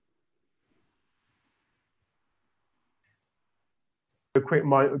 A quick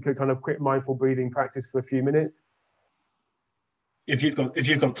mindful breathing practice for a few minutes. If you've got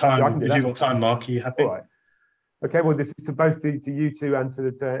time, if you've got time, Mark, are you happy? All right. Okay. Well, this is to both to you two and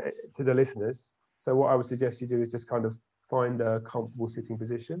to the listeners. So what I would suggest you do is just kind of find a comfortable sitting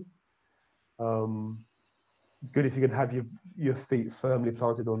position. It's good if you can have your feet firmly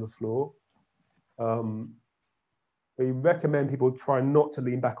planted on the floor. We recommend people try not to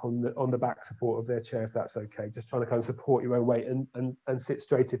lean back on the back support of their chair if that's okay. Just trying to kind of support your own weight and sit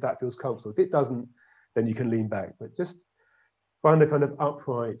straight if that feels comfortable. If it doesn't, then you can lean back. But just find a kind of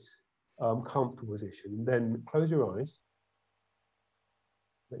upright, comfortable position. And then close your eyes.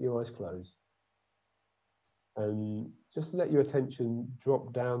 Let your eyes close. And just let your attention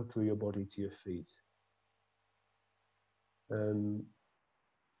drop down through your body to your feet. And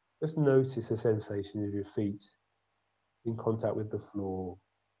just notice the sensation of your feet in contact with the floor,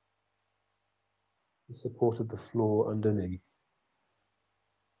 the support of the floor underneath.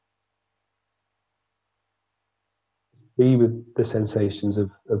 Be with the sensations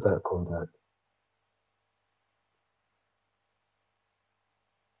of that contact.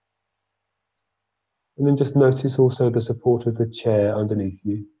 And then just notice also the support of the chair underneath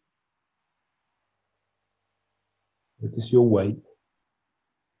you. Notice your weight.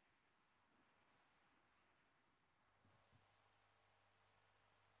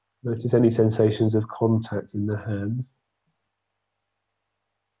 Notice any sensations of contact in the hands.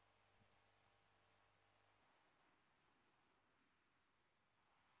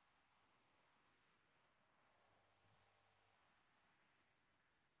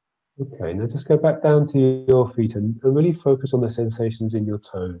 Okay, now just go back down to your feet and really focus on the sensations in your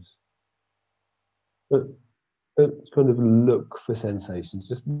toes. Don't kind of look for sensations,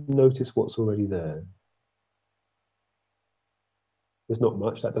 just notice what's already there. There's not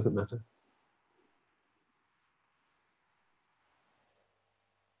much, that doesn't matter.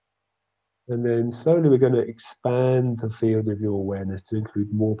 And then slowly we're going to expand the field of your awareness to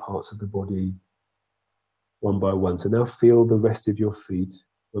include more parts of the body one by one. So now feel the rest of your feet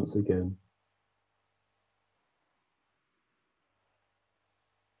once again.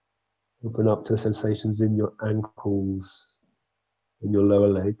 Open up to the sensations in your ankles and your lower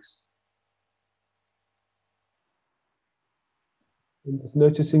legs. And just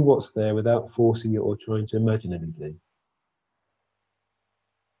noticing what's there without forcing it or trying to imagine anything.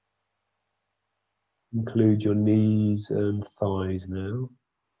 Include your knees and thighs now.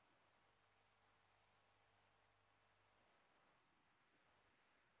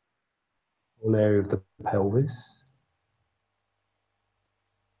 whole area of the pelvis.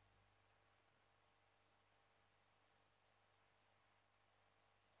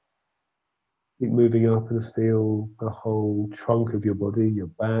 Keep moving up and feel the whole trunk of your body, your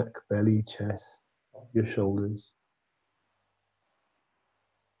back, belly, chest, your shoulders.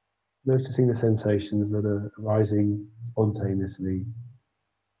 Noticing the sensations that are arising spontaneously.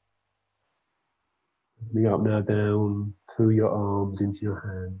 Opening up now down through your arms into your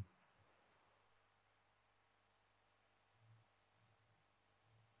hands.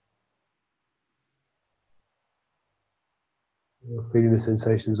 You're feeling the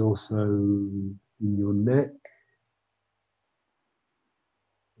sensations also in your neck.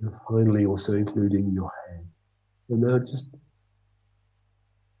 And finally also including your head. So now just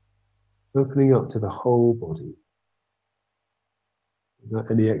opening up to the whole body.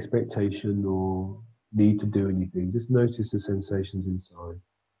 Without any expectation or need to do anything. Just notice the sensations inside.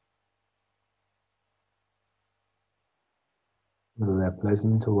 Whether they're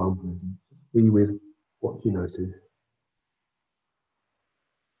pleasant or unpleasant. Just be with what you notice.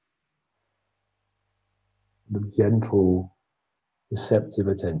 The gentle, receptive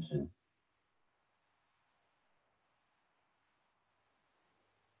attention.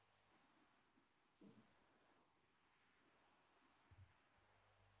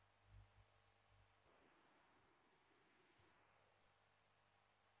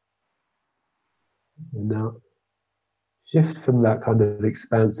 And now shift from that kind of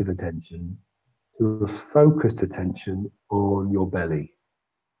expansive attention to a focused attention on your belly.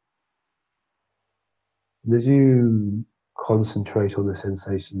 And as you concentrate on the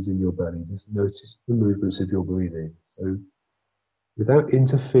sensations in your belly, just notice the movements of your breathing. So without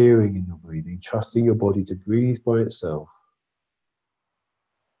interfering in your breathing, trusting your body to breathe by itself,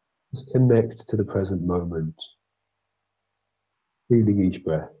 just connect to the present moment, feeling each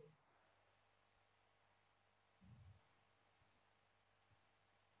breath.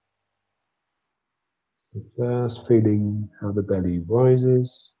 So just feeling how the belly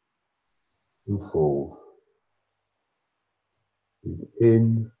rises and falls. Breathe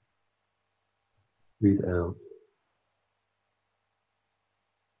in, breathe out.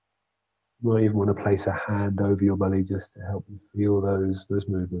 You might even want to place a hand over your belly just to help you feel those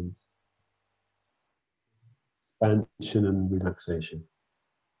movements. Expansion and relaxation.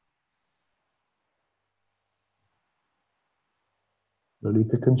 No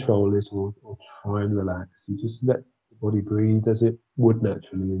need to control it or try and relax. You just let the body breathe as it would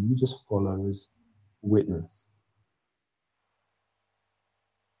naturally, and you just follow as witness.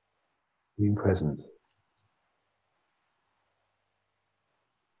 Being present.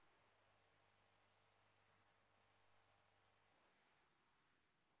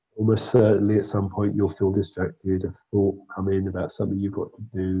 Almost certainly at some point you'll feel distracted, a thought come in about something you've got to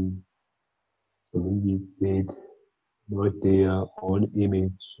do, something you did, an idea or an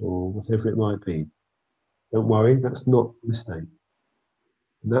image or whatever it might be. Don't worry, that's not a mistake.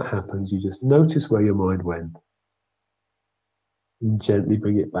 When that happens, you just notice where your mind went and gently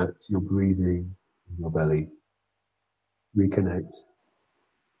bring it back to your breathing in your belly. Reconnect.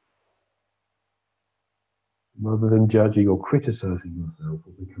 Rather than judging or criticizing yourself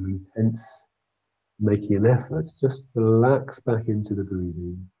or becoming tense, making an effort, just relax back into the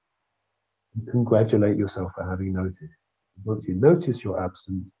breathing and congratulate yourself for having noticed. Once you notice you're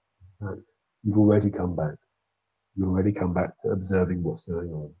absent, you've already come back. You've already come back to observing what's going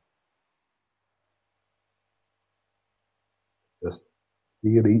on. Just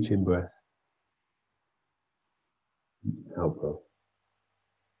feel each in-breath, each out-breath.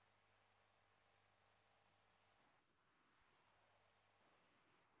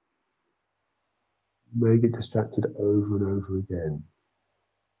 You may get distracted over and over again.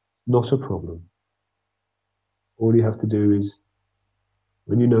 Not a problem. All you have to do is,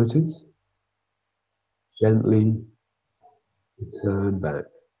 when you notice, gently return back.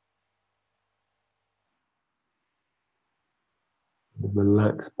 And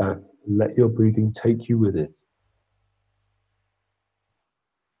relax back. Let your breathing take you with it.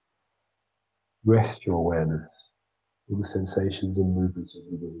 Rest your awareness on the sensations and movements of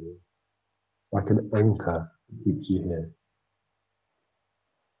your breathing, like an anchor that keeps you here.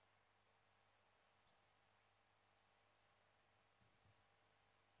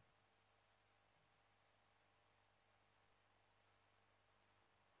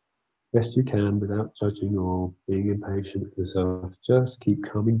 Best you can without judging or being impatient with yourself. Just keep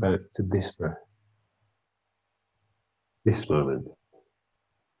coming back to this breath, this moment.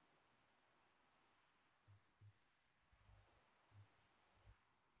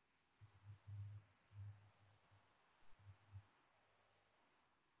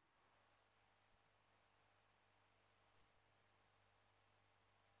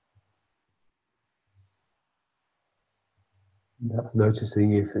 Perhaps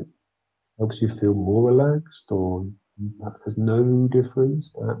noticing if it helps you feel more relaxed or perhaps there's no difference.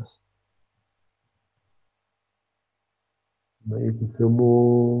 Perhaps maybe you can feel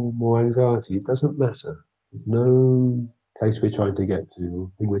more anxiety. It doesn't matter. There's no place we're trying to get to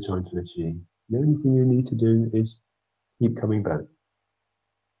or thing we're trying to achieve. The only thing you need to do is keep coming back.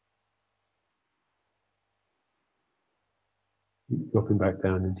 Keep dropping back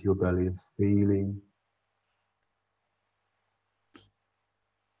down into your belly and feeling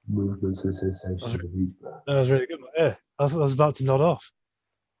movements and sensations of each breath. That was really good. Yeah, I was about to nod off.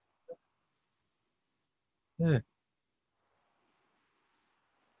 Yeah.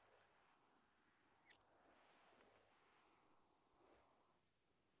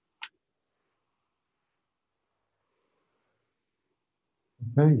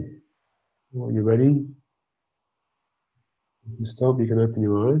 Okay. Well, you ready? You can stop. You can open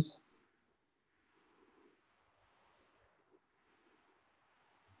your eyes.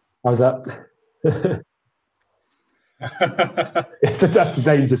 How's that? That's the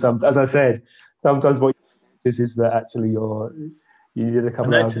danger. As I said, sometimes what this is that actually you need a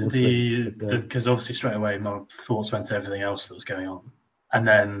couple of hours of sleep. Because obviously straight away my thoughts went to everything else that was going on, and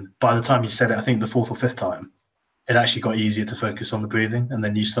then by the time you said it, I think the fourth or fifth time, it actually got easier to focus on the breathing, and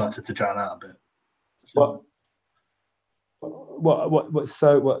then you started to drown out a bit. So, what's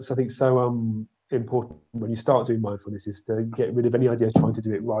I think so important when you start doing mindfulness is to get rid of any idea of trying to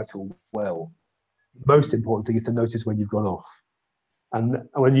do it right or well. Most important thing is to notice when you've gone off, and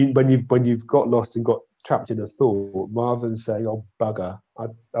when you've got lost and got trapped in a thought, rather than saying, "Oh bugger,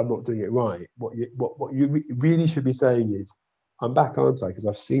 I'm not doing it right," what you really should be saying is, "I'm back, aren't I? Because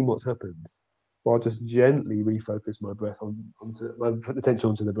I've seen what's happened." So I'll just gently refocus my breath put the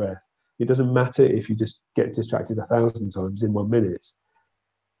attention onto the breath. It doesn't matter if you just get distracted 1,000 times in 1 minute.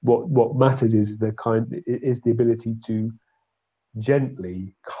 What matters is the ability to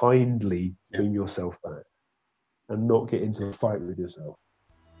gently, kindly bring yourself back and not get into a fight with yourself.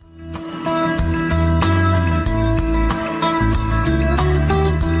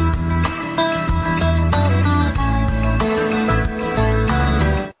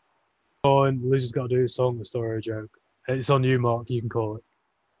 Oh, and Liz got to do a song, a story, a joke. It's on you, Mark. You can call it.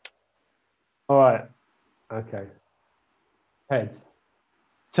 All right. Okay. Heads.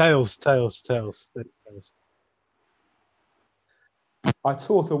 Tails. I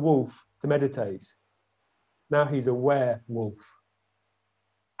taught a wolf to meditate. Now he's a werewolf.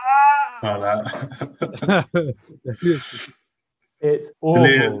 It's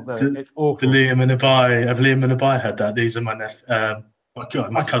awful. It's awful. Liam and Abai had that. These are my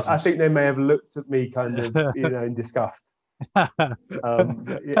cousins. I think they may have looked at me kind of, in disgust.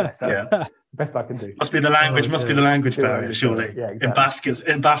 Best I can do. Must be the language barrier, surely. Yeah,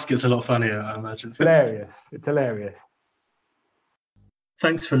 exactly. In baskets, a lot funnier, I imagine. It's hilarious.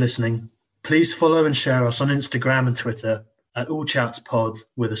 Thanks for listening. Please follow and share us on Instagram and Twitter at allchatspod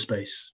with a space.